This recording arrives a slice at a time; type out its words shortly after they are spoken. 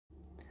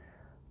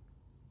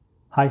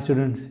Hi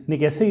students,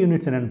 இன்னைக்கு SI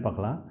units என்னன்னு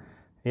பார்க்கலாம்.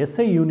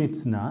 SI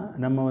unitsனா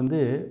நம்ம வந்து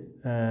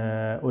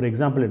ஒரு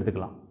எக்ஸாம்பிள்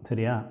எடுத்துக்கலாம்.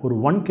 சரியா? ஒரு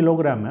 1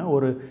 கிலோகிராமை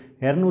ஒரு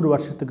 200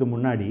 வருஷத்துக்கு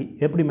முன்னாடி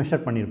எப்படி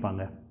மெஷர்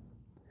பண்ணியிருப்பாங்க?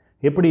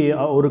 எப்படி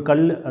ஒரு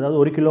கல், அதாவது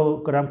 1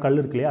 கிலோகிராம் கல்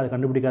இருக்கு இல்லையா, அதை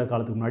கண்டுபிடிக்காத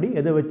காலத்துக்கு முன்னாடி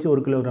எதை வச்சு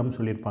 1 கிலோகிராம்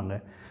சொல்லியிருப்பாங்க?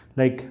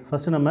 லைக்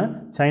ஃபஸ்ட்டு நம்ம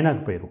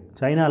சைனாவுக்கு போயிடும்.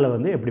 சைனாவில்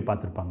வந்து எப்படி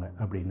பார்த்துருப்பாங்க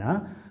அப்படின்னா,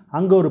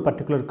 அங்கே ஒரு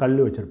பர்டிகுலர் கல்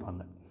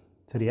வச்சுருப்பாங்க.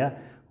 சரியா?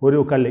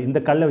 ஒரு கல், இந்த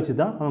கல்லை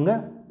வச்சு தான்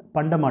அவங்க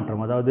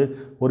பண்டமாற்றம், அதாவது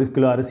 1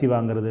 கிலோ அரிசி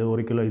வாங்குறது,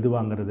 1 கிலோ இது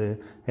வாங்குறது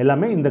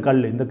எல்லாமே இந்த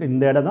கல்,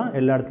 இந்த இடம் தான்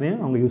எல்லா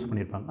இடத்துலையும் அவங்க யூஸ்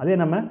பண்ணியிருப்பாங்க. அதே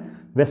நம்ம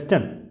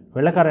வெஸ்டர்ன்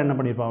வெள்ளைக்காரன் என்ன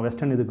பண்ணியிருப்பான்,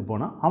 வெஸ்டர்ன் இதுக்கு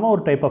போனால் அவன்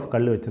ஒரு டைப் ஆஃப்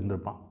கல்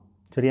வச்சுருந்துருப்பான்.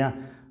 சரியா?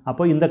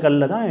 அப்போ இந்த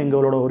கல்லில் தான்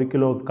எங்களோட 1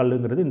 கிலோ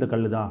கல்லுங்கிறது இந்த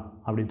கல் தான்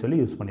அப்படின்னு சொல்லி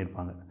யூஸ்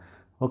பண்ணியிருப்பாங்க.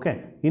 ஓகே,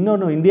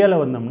 இன்னொன்று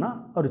இந்தியாவில் வந்தோம்னா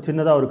ஒரு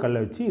சின்னதாக ஒரு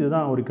கல்லை வச்சு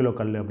இதுதான் 1 கிலோ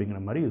கல்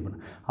அப்படிங்கிற மாதிரி இது பண்ண.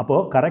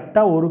 அப்போது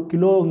கரெக்டாக 1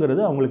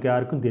 கிலோங்கிறது அவங்களுக்கு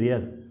யாருக்கும்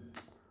தெரியாது.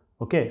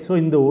 ஓகே, ஸோ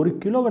இந்த 1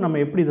 கிலோவை நம்ம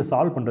எப்படி இதை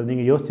சால்வ் பண்ணுறது,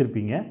 நீங்கள்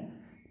யோசிச்சிருப்பீங்க,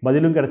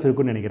 பதிலும்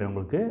கிடச்சிருக்குன்னு நினைக்கிறேன்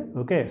உங்களுக்கு.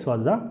 ஓகே, ஸோ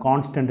அதுதான்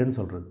கான்ஸ்டன்ட்னு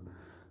சொல்கிறது.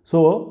 ஸோ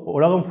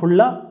உலகம்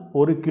ஃபுல்லாக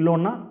 1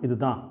 கிலோன்னா இது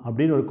தான்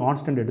அப்படின்னு ஒரு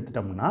கான்ஸ்டன்ட்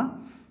எடுத்துட்டோம்னா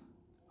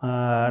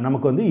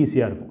நமக்கு வந்து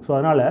ஈஸியாக இருக்கும். ஸோ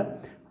அதனால்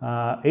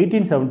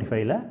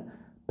 1875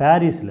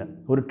 பாரிஸில்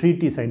ஒரு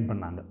ட்ரீட்டி சைன்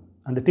பண்ணாங்க.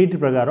 அந்த ட்ரீட்டி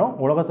பிரகாரம்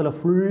உலகத்தில்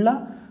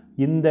ஃபுல்லாக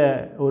இந்த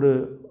ஒரு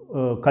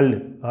கல்,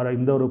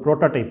 இந்த ஒரு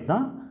ப்ரோட்டோடைப்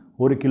தான்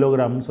 1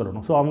 கிலோகிராம்னு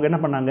சொல்லணும். ஸோ அவங்க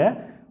என்ன பண்ணாங்க,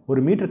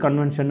 ஒரு மீட்டர்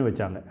கன்வென்ஷன்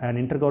வச்சாங்க. And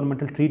inter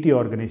governmental treaty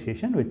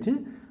organisation வச்சு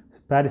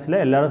பாரிஸில்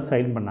எல்லோரும்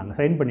சைன் பண்ணாங்க.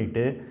 சைன்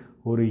பண்ணிவிட்டு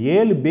ஒரு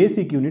 7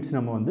 பேசிக் யூனிட்ஸ்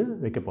நம்ம வந்து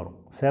வைக்க போகிறோம்.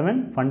 7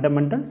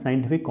 ஃபண்டமெண்டல்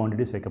சயின்டிஃபிக்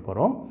குவான்டிட்டிஸ் வைக்க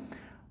போகிறோம்.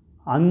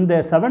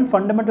 அந்த 7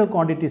 ஃபண்டமெண்டல்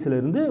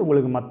குவான்டிட்டிஸிலிருந்து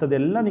உங்களுக்கு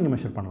மற்றதெல்லாம் நீங்கள்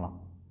மெஷர் பண்ணலாம்.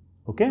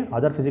 Okay,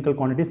 other physical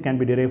quantities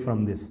can be drive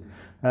from this,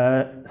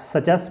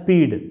 such as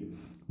speed,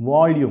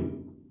 volume,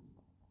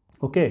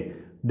 okay,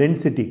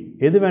 density,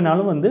 எது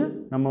வேணாலும் வந்து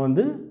நம்ம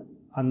வந்து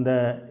அந்த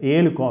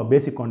 7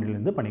 பேசிக்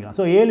குவான்டிட்டிலேருந்து பண்ணிக்கலாம்.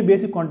 ஸோ 7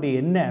 பேசிக் குவான்டிட்டி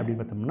என்ன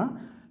அப்படின்னு பார்த்தோம்னா,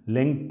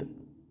 லெங்த்,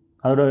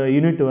 அதோட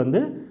யூனிட் வந்து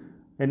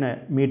என்ன,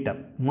 மீட்டர்.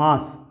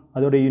 மாஸ்,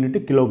 அதோட யூனிட்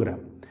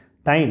கிலோகிராம்.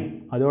 டைம்,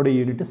 அதோட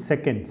unit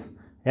seconds.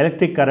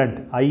 Electric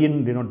current,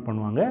 ஐன்னு denote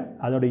பண்ணுவாங்க,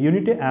 அதோட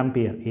unit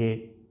ampere, A.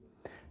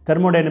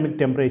 Thermodynamic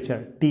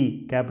temperature, D,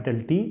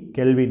 capital D,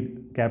 kelvin,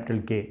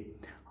 capital K.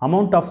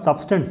 Amount of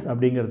substance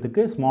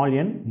அப்படிங்கிறதுக்கு ஸ்மால்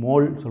என்,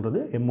 மோல் சொல்கிறது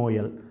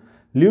எம்ஓஎல்.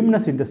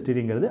 Luminous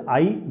இன்டென்சிட்டிங்கிறது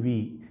IV,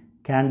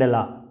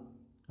 கேண்டலா.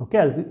 ஓகே,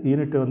 அதுக்கு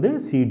unit வந்து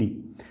CD.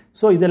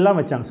 So இதெல்லாம்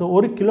வச்சாங்க. So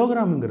 1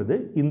 கிலோகிராமுங்கிறது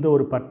இந்த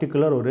ஒரு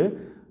பர்டிகுலர் ஒரு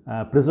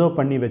ப்ரிசர்வ்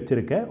பண்ணி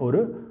வச்சுருக்க ஒரு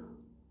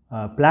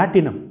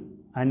பிளாட்டினம்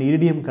அண்ட்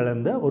இரிடியம்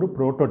கலந்த ஒரு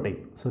ப்ரோட்டோடைப்.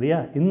 சரியா?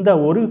 இந்த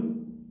 1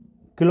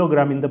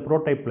 கிலோகிராம் இந்த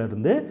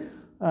ப்ரோட்டோடைப்லேருந்து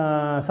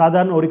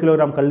சாதாரண 1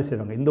 கிலோகிராம் கல்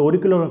செய்வாங்க. இந்த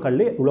 1 கிலோகிராம்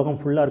கல்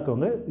உலகம் ஃபுல்லாக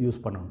இருக்கவங்க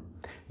யூஸ் பண்ணணும்.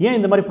 ஏன்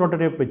இந்த மாதிரி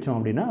ப்ரோட்டோடைப் வச்சோம்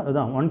அப்படின்னா,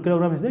 அதுதான் 1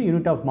 kilogram is the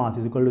unit of mass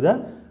is equal to the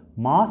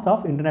mass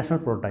of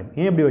international prototype.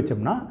 ஏன் இப்படி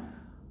வச்சோம்னா,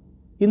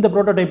 இந்த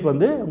ப்ரோட்டோடைப்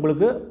வந்து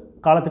உங்களுக்கு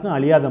காலத்துக்கும்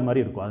அழியாத மாதிரி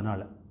இருக்கும்,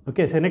 அதனால்.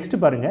 ஓகே, சரி, நெக்ஸ்ட்டு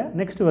பாருங்கள்.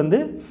 நெக்ஸ்ட் வந்து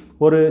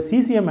ஒரு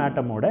CCM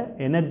ஆட்டமோட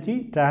energy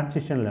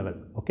transition level.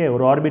 Okay,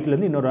 ஒரு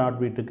ஆர்பிட்லேருந்து இன்னொரு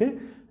ஆர்பிட்டுக்கு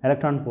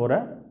எலக்ட்ரான் போகிற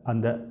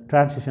அந்த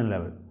டிரான்சிஷன்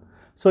லெவல்.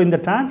 ஸோ இந்த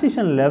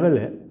டிரான்சிஷன்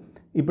லெவலு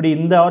இப்படி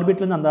இந்த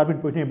ஆர்பிட்லேருந்து அந்த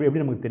ஆர்பிட் பொசிஷன்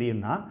எப்படி நமக்கு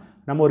தெரியும்னா,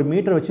 நம்ம ஒரு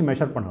மீட்டரை வச்சு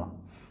மெஷர் பண்ணலாம்.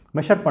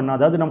 மெஷர் பண்ணால்,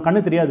 அதாவது நம்ம கண்ணு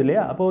தெரியாது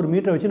இல்லையா, அப்போ ஒரு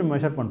மீட்டரை வச்சு நம்ம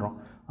மெஷர் பண்ணுறோம்.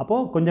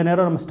 அப்போது கொஞ்சம்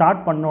நேரம் நம்ம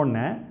ஸ்டார்ட்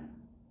பண்ணோன்னே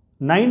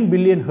 9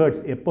 பில்லியன்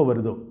ஹெர்ட்ஸ் எப்போ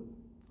வருதோ,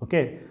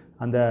 ஓகே,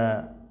 அந்த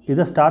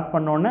இதை ஸ்டார்ட்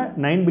பண்ணோன்னே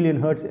 9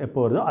 பில்லியன் ஹெர்ட்ஸ் எப்போ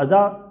வருதோ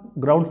அதுதான்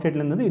கிரவுண்ட்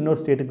ஸ்டேட்லேருந்து இன்னொரு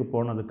ஸ்டேட்டுக்கு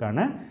போனதுக்கான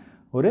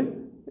ஒரு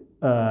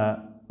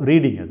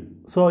ரீடிங் அது.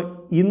 ஸோ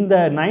இந்த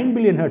 9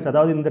 பில்லியன் ஹெர்ட்ஸ்,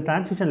 அதாவது இந்த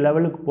டிரான்சிஷன்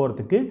லெவலுக்கு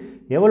போகிறதுக்கு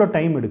எவ்வளோ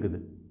டைம் எடுக்குது,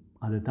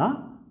 அதுதான்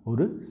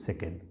ஒரு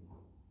செகண்ட்.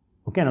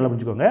 ஓகே, நல்லா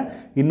புரிஞ்சுக்கோங்க.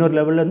 இன்னொரு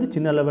லெவல்லேருந்து,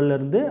 சின்ன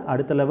லெவல்லேருந்து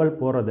அடுத்த லெவல்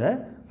போகிறத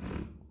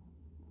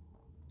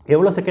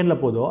எவ்வளோ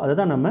செகண்டில் போதோ அதை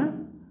தான் நம்ம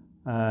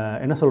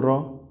என்ன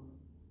சொல்கிறோம்,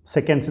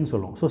 செகண்ட்ஸ்னு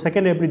சொல்லுவோம். ஸோ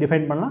செகண்ட் எப்படி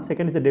டிஃபைன் பண்ணலாம்?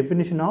 Second is the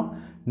definition of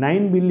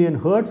 9 billion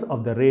hertz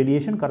of the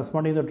radiation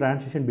corresponding the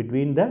transition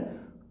between the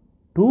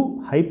 2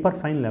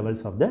 ஹைப்பர்ஃபைன்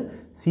levels of the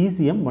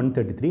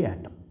cesium-133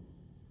 ஆட்டம்.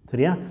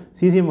 சரியா?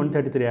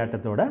 cesium-133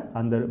 ஆட்டத்தோட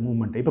அந்த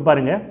மூமெண்ட். இப்போ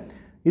பாருங்கள்,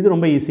 இது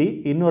ரொம்ப ஈஸி.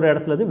 இன்னொரு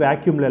இடத்துலேருந்து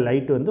வேக்யூமில்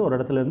லைட் வந்து ஒரு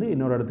இடத்துலேருந்து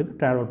இன்னொரு இடத்துக்கு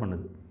ட்ராவல்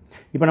பண்ணுது.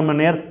 இப்போ நம்ம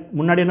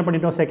முன்னாடி என்ன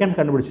பண்ணிட்டோம், செகண்ட்ஸ்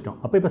கண்டுபிடிச்சிட்டோம்.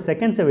 அப்போ இப்போ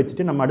செகண்ட்ஸை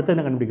வச்சுட்டு நம்ம அடுத்து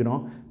என்ன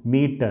கண்டுபிடிக்கிறோம்,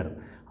 மீட்டர்.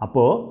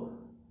 அப்போது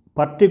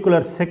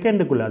பர்டிகுலர்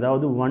செகண்டுக்குள்ளே,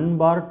 அதாவது 1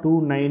 bar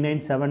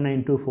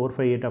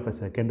 299792458 ஆஃப் அ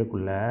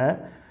செகண்டுக்குள்ளே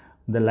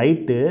இந்த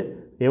லைட்டு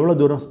எவ்வளோ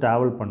தூரம்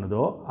ட்ராவல்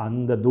பண்ணுதோ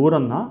அந்த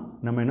தூரம் தான்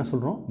நம்ம என்ன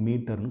சொல்கிறோம்,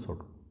 மீட்டர்னு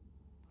சொல்கிறோம்.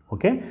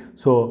 ஓகே,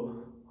 ஸோ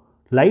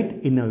லைட்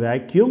இன் அ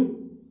வேக்யூம்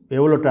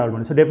எவ்வளோ ட்ராவல்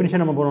பண்ணுது. ஸோ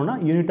டெஃபினிஷன் நம்ம போனோம்னா,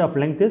 unit of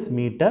length is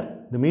metre.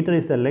 The metre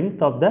is the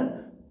length of the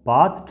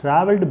path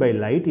travelled by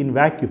light in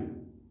vacuum,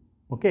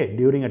 okay,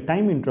 during a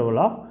time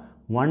interval of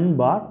 1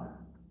 bar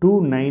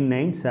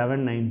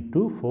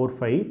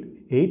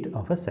 299792458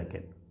 of a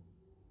second.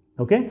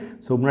 Okay,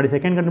 so முன்னாடி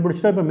second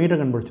கண்டுபிடிச்சிட்டோம், இப்போ metre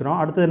கண்டுபிடிச்சிடும்.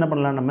 அடுத்தது என்ன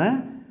பண்ணலாம், நம்ம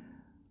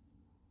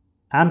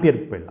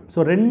ஆம்பியருக்கு போயிடலாம். So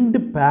 2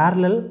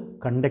 parallel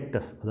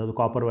conductors, அதாவது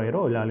copper வயரோ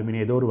இல்லை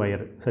அலுமினியம் ஏதோ ஒரு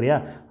வயர், சரியா?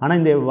 ஆனால்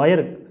இந்த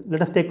wire,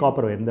 let us take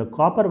copper wire. இந்த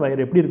காப்பர்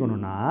வயர் எப்படி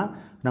இருக்கணும்னா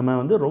நம்ம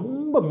வந்து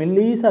ரொம்ப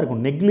மெல்லீஸாக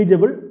இருக்கும்.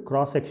 நெக்லிஜிபிள்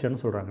கிராஸ்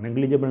செக்ஷன் சொல்கிறாங்க.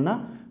 நெக்லிஜிபிள்னா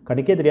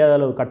கணிக்கே தெரியாத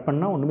அளவு, கட்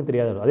பண்ணால் ஒன்றுமே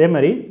தெரியாத அளவு. அதே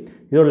மாதிரி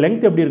இதோட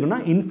லெங்த் எப்படி இருக்குன்னா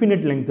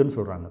இன்ஃபினிட் லெங்க்த்துன்னு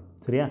சொல்கிறாங்க,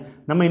 சரியா?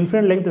 நம்ம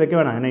இன்ஃபினிட் லெங்த் வைக்க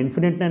வேணாம், ஏன்னா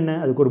இன்ஃபினிட்னா என்ன,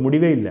 அதுக்கு ஒரு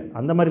முடிவே இல்லை.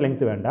 அந்த மாதிரி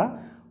லெங்த் வேண்டாம்.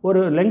 ஒரு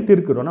லெங்த்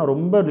இருக்கிறோன்னா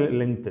ரொம்ப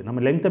லெங்த்து,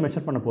 நம்ம லெங்த்தை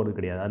மெஷர் பண்ண போகிறது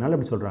கிடையாது, அதனால்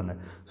அப்படி சொல்கிறாங்க.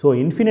 ஸோ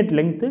இன்ஃபினிட்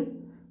லெங்த்து,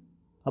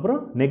 அப்புறம்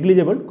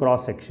negligible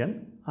cross section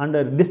and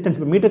distance.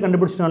 இப்போ மீட்டர்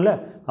கண்டுபிடிச்சிட்டோம்ல,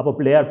 அப்போ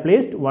they are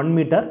placed 1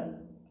 meter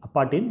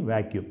apart in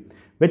vacuum.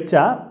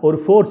 வச்சா ஒரு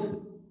ஃபோர்ஸ்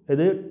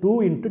இது 2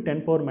 ×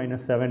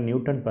 10⁻⁷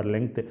 நியூட்டன் பர்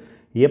லெங்த்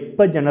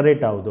எப்போ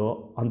ஜெனரேட் ஆகுதோ,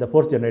 அந்த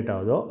ஃபோர்ஸ் ஜெனரேட்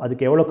ஆகுதோ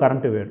அதுக்கு எவ்வளோ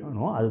கரண்ட்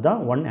வேணுமோ அதுதான்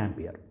 1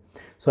 ampere.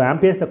 So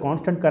ampere is the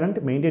constant current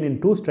maintained in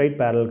 2 straight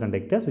parallel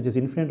conductors which is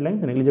infinite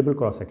length negligible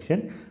cross section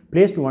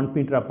placed 1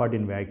 meter apart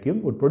in vacuum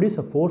would produce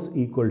a force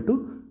equal to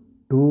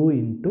 2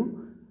 ×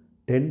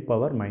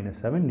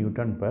 10⁻⁷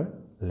 Newton per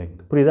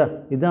length. புரியுதா?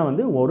 இதுதான்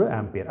வந்து ஒரு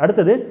ampere.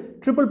 அடுத்தது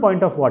triple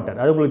point of water.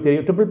 அது உங்களுக்கு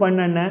தெரியும். Triple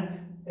பாயிண்ட்னா என்ன?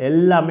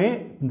 எல்லாமே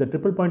இந்த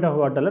ட்ரிபிள் பாயிண்ட் ஆஃப்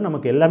வாட்டரில்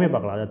நமக்கு எல்லாமே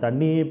பார்க்கலாம். அதை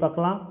தண்ணி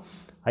பார்க்கலாம்,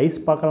 ஐஸ்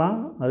பார்க்கலாம்,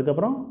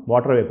 அதுக்கப்புறம்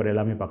வாட்டர் வேப்பர்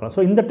எல்லாமே பார்க்கலாம்.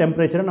 ஸோ இந்த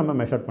டெம்பரேச்சரை நம்ம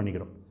மெஷர்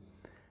பண்ணிக்கிறோம்,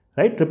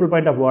 ரைட்? ட்ரிபிள்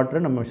பாயிண்ட் ஆஃப்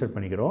வாட்டரை நம்ம மெஷர்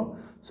பண்ணிக்கிறோம்.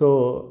 ஸோ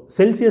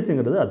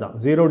செல்சியஸுங்கிறது அதுதான்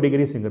 0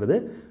 டிகிரிஸுங்கிறது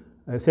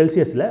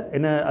செல்சியஸில்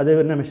என்ன, அது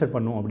என்ன மெஷர்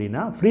பண்ணும்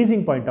அப்படின்னா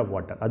ஃப்ரீசிங் பாயிண்ட் ஆஃப்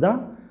வாட்டர், அதான்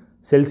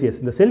செல்சியஸ்.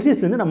 இந்த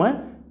செல்சியஸ்லேருந்து நம்ம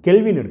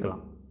கெல்வின்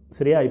எடுக்கலாம்,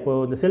 சரியா?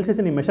 இப்போது இந்த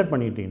செல்சியஸை நீ மெஷர்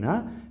பண்ணிட்டீங்கன்னா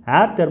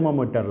ஏர்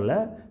தெர்மோமீட்டரில்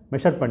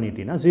மெஷர்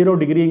பண்ணிட்டீங்கன்னா 0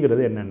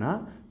 டிகிரிங்கிறது என்னென்னா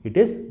இட்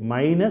இஸ்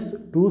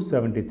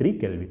 -273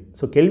 கெல்வின்.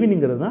 ஸோ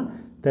கெல்வின்ங்கிறது தான்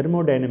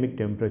தெர்மோடைனமிக்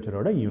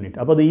டெம்பரேச்சரோட யூனிட்.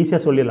 அப்போ அது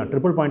ஈஸியாக சொல்லிடலாம்,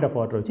 ட்ரிபிள் பாயிண்ட் ஆஃப்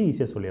வாட்டர் வச்சு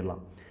ஈஸியாக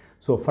சொல்லிடலாம்.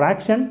 ஸோ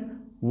ஃப்ராக்ஷன்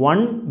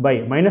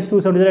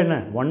 1/-273 என்ன,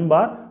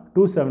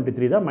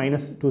 1/273 தான்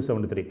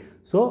 -273.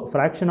 So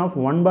fraction of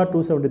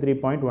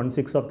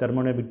 1/273.16 of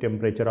thermodynamic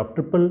temperature of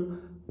triple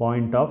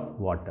point of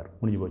water.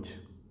 முடிஞ்சு போச்சு.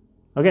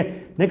 ஓகே,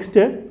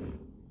 நெக்ஸ்ட்டு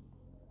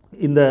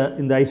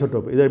இந்த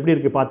ஐசோடோப் இது எப்படி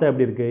இருக்குது பார்த்தா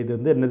எப்படி இருக்குது? இது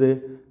வந்து என்னது?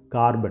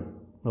 கார்பன்.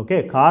 ஓகே,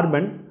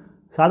 கார்பன்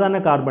சாதாரண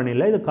கார்பன்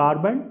இல்லை, இது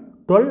கார்பன்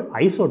 12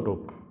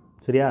 ஐசோடோப்,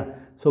 சரியா?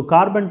 ஸோ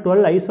கார்பன்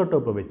 12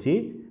 ஐசோடோப்பை வச்சு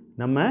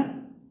நம்ம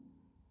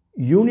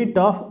unit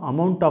of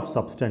amount of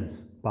substance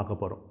பார்க்க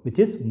போகிறோம்,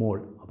 விச் இஸ்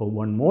மோல். அப்போ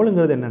 1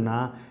 மோலுங்கிறது என்னென்னா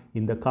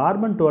இந்த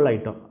carbon 12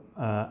 item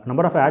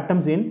number of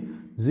atoms in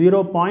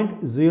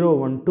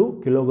 0.012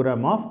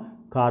 kilogram of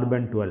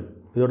carbon 12.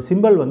 இதோட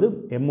சிம்பிள் வந்து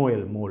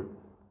MOL, மோல்.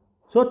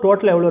 ஸோ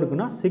டோட்டல் எவ்வளோ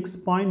இருக்குன்னா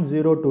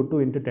 6.022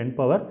 ×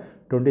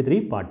 10⁻23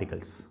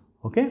 பார்ட்டிகல்ஸ்.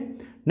 ஓகே,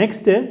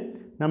 நெக்ஸ்ட்டு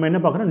நம்ம என்ன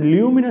பார்க்குறோம்?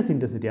 Luminous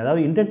intensity.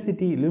 அதாவது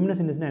இன்டென்சிட்டி, லியூமினஸ்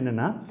இன்டென்சிட்டி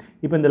என்னென்னா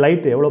இப்போ இந்த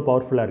லைட் எவ்வளோ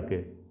பவர்ஃபுல்லாக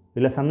இருக்குது,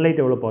 இல்லை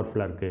சன்லைட் எவ்வளோ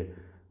பவர்ஃபுல்லாக இருக்குது.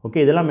 ஓகே,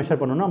 இதெல்லாம் மெஷர்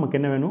பண்ணணும்னா நமக்கு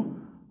என்ன வேணும்?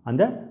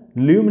 அந்த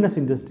லியூமினஸ்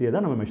இன்டென்சிட்டியை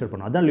தான் நம்ம மெஷர்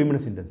பண்ணணும், அதுதான்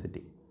லியூமினஸ்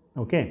இன்டென்சிட்டி.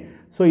 ஓகே,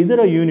 ஸோ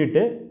இதோட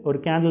யூனிட்டு ஒரு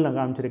கேண்டில் நான்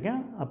காமிச்சிருக்கேன்.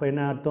 அப்போ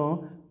என்ன அர்த்தம்?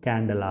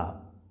 கேண்டலா.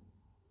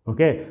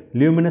 ஓகே,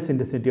 லியூமினஸ்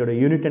இன்டென்சிட்டியோட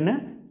யூனிட் என்ன?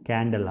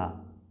 கேண்டலா.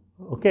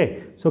 ஓகே,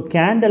 ஸோ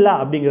கேண்டலா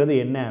அப்படிங்கிறது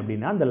என்ன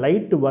அப்படின்னா அந்த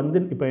லைட்டு வந்து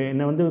இப்போ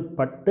என்னை வந்து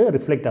பட்டு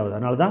ரிஃப்ளெக்ட் ஆகுது,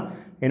 அதனால தான்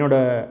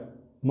என்னோடய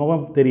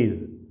முகம் தெரியுது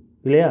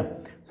இல்லையா?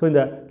 ஸோ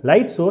இந்த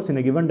light source in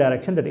a given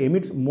direction that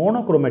emits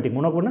monochromatic,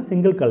 monochromatic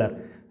single color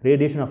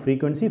radiation of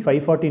frequency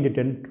 540 ×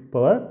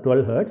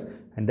 10⁻12 Hz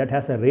and that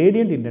has a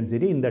radiant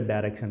intensity in the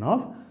direction of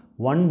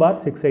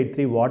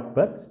 1/683 watt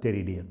per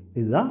steradian.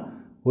 இதுதான்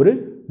ஒரு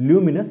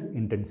luminous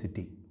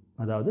intensity,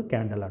 அதாவது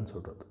கேண்டலான்னு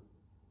சொல்கிறது.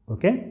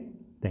 Okay,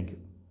 thank you.